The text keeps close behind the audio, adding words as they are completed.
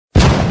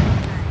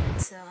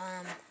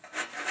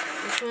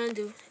you want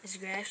to do is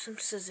grab some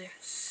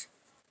scissors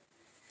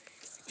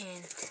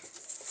and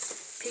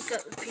pick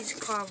up a piece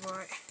of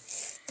cardboard,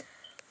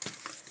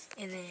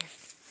 and then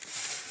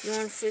you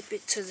want to flip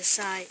it to the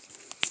side.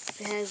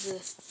 If it has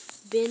a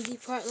bendy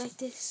part like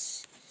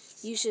this,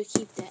 you should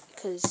keep that,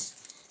 because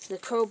the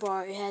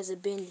crowbar, it has a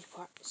bendy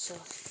part, so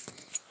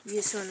you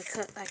just want to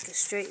cut like a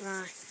straight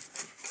line.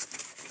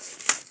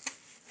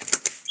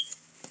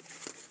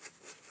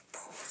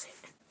 Pause it.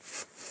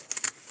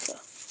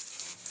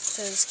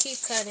 So just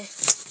keep cutting.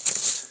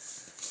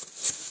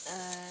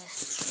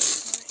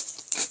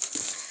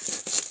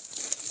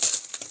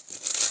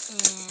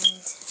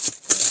 And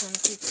just want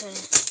to keep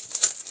cutting.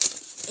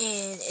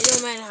 And it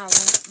don't matter how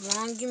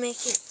long you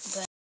make it,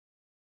 but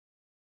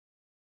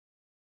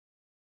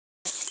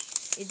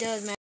it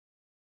does matter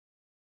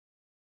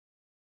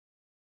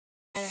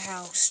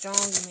how strong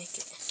you make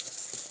it.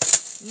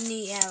 You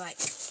need to have like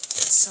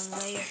some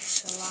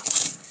layers, a lot,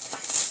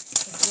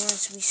 if you want it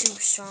to be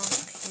super strong.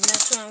 And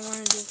that's what I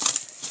want to do.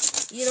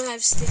 You don't have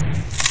to stick.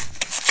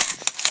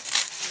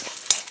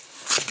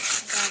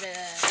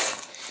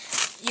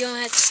 You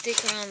don't have to stick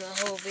around the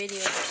whole video,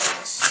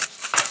 because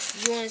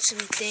if you want it to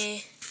be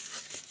thin,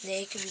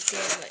 then it can be thin.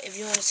 But if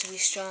you want it to be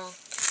strong,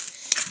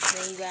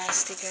 then you gotta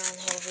stick around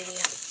the whole video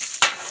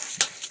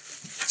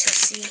to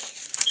see it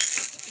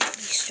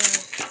be strong.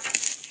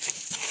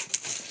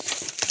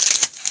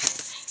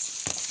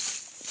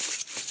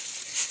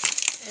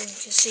 As you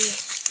can see,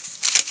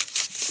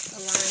 a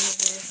line is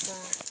being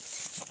formed.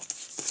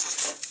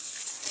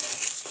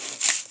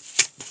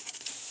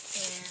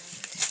 And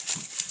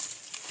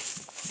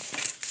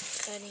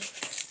cutting.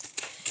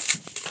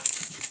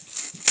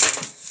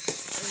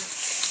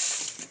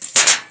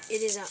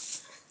 It is out.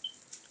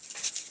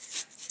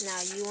 Now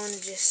you want to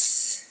just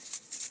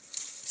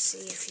see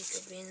if you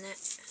could bend that,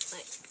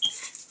 like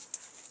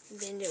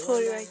bend it.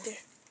 Hold it right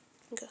there.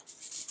 Okay.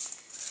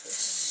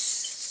 Just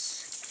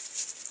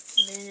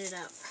bend it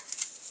out,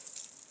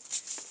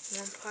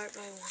 one part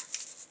by one.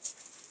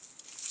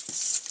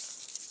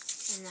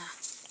 And now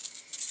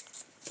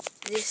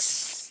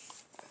this,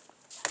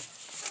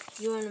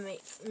 you want to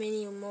make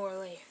many more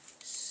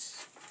layers.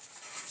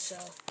 So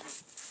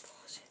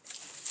pause it.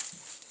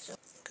 So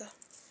go.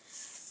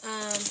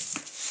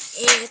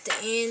 And at the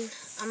end,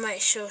 I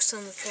might show some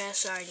of the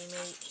crafts I already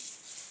made.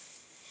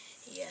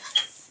 Yeah.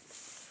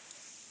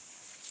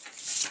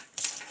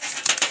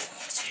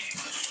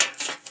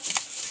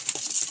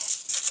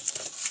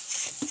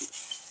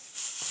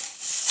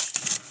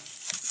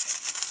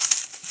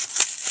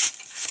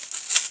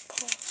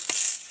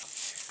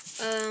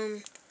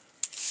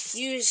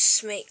 You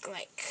just make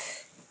like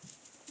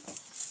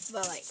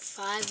about like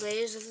 5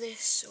 layers of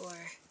this,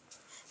 or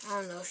I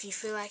don't know, if you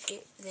feel like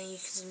it, then you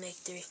can just make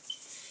 3.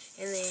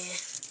 And then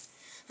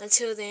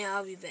until then,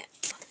 I'll be back.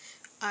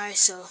 Alright,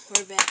 so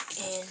we're back,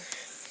 and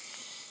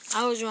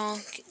I was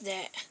wrong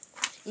that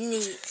you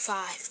need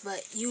 5,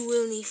 but you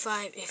will need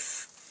 5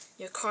 if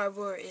your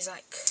cardboard is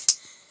like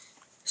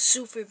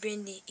super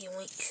bendy and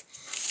weak.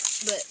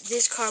 But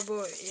this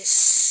cardboard is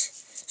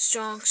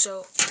strong,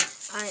 so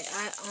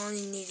I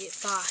only needed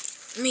 5.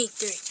 I mean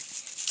 3.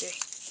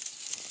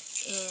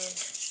 And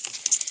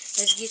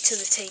let's get to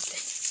the taping.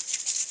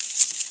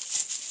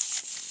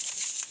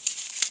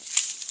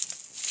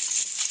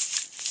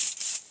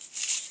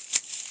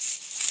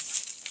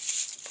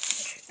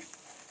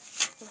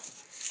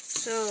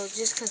 So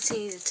just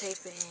continue to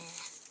tape it,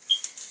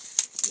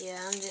 and yeah,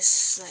 I'm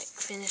just like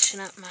finishing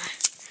up my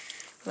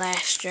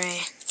last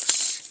strands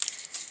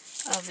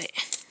of it.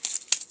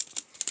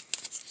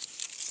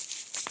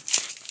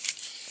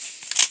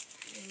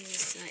 And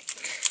it's like,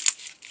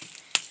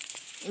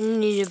 you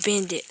need to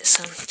bend it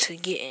some to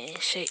get it in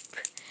shape.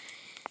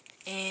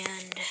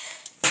 And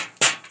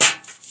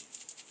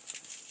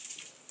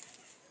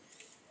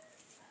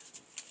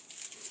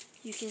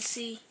you can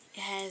see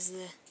it has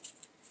the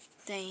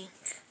thing.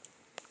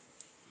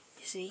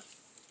 You see?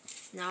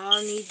 Now all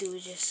I need to do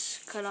is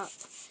just cut out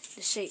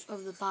the shape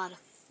of the bottom,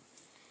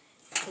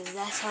 because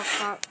that's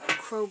how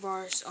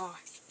crowbars are.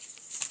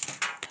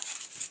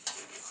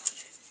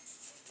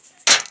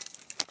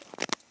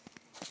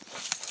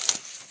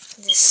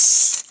 This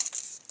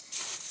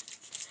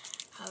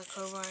how the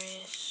crowbar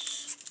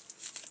is.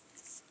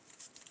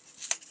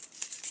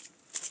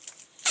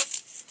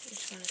 I'm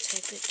just gonna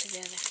tape it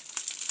together.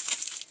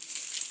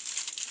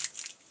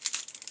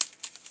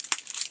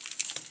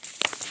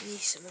 Need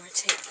some more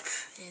tape,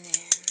 and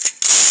then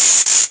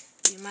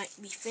we might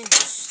be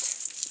finished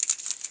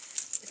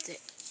with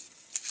it.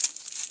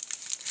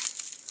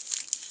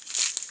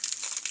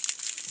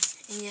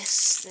 And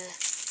yes, the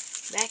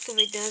back of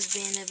it does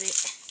bend a bit.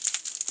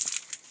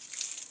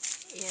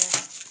 Yeah,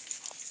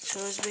 so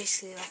it's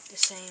basically like the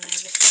same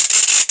everything,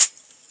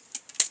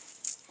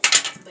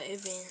 but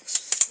it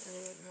bends a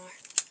little bit more.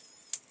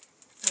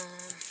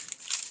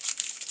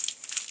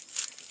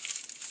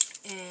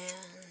 And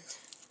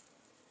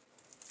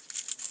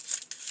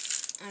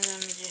I'm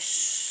gonna just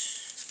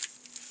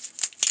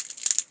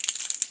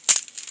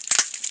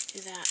do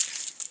that.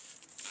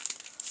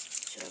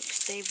 So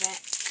stay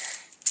back.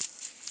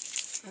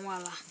 And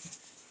voila.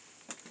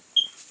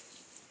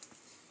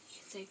 You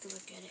can take a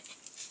look at it.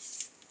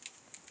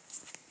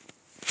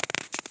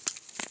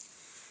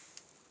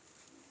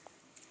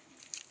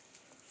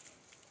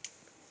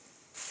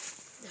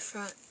 The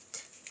front,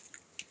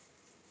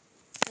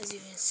 as you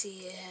can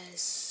see, it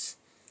has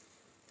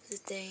the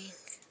thing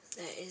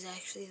that is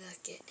actually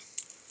like it.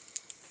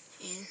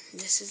 And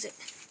this is it.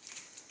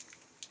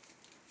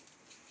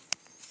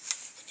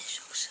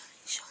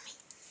 Show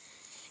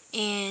me.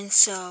 And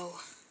so,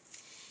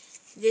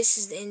 this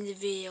is the end of the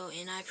video,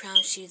 and I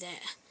promise you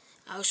that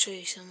I'll show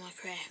you some of my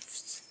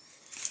crafts.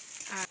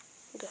 Alright.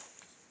 Go.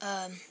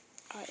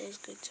 Alright, let's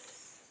get to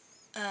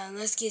it.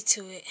 Let's get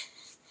to it.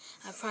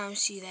 I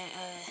promise you that,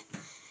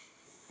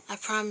 I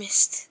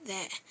promised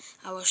that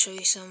I will show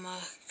you some of my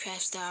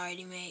crafts that I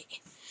already made.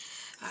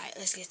 Alright,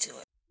 let's get to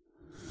it.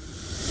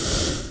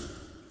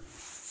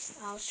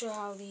 I'll show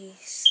how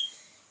these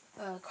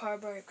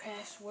cardboard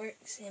crafts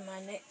works in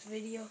my next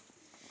video.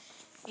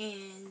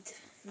 And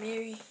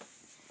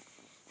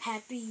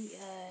happy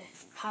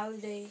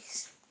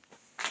holidays.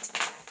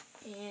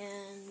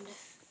 And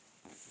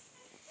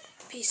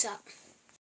peace out.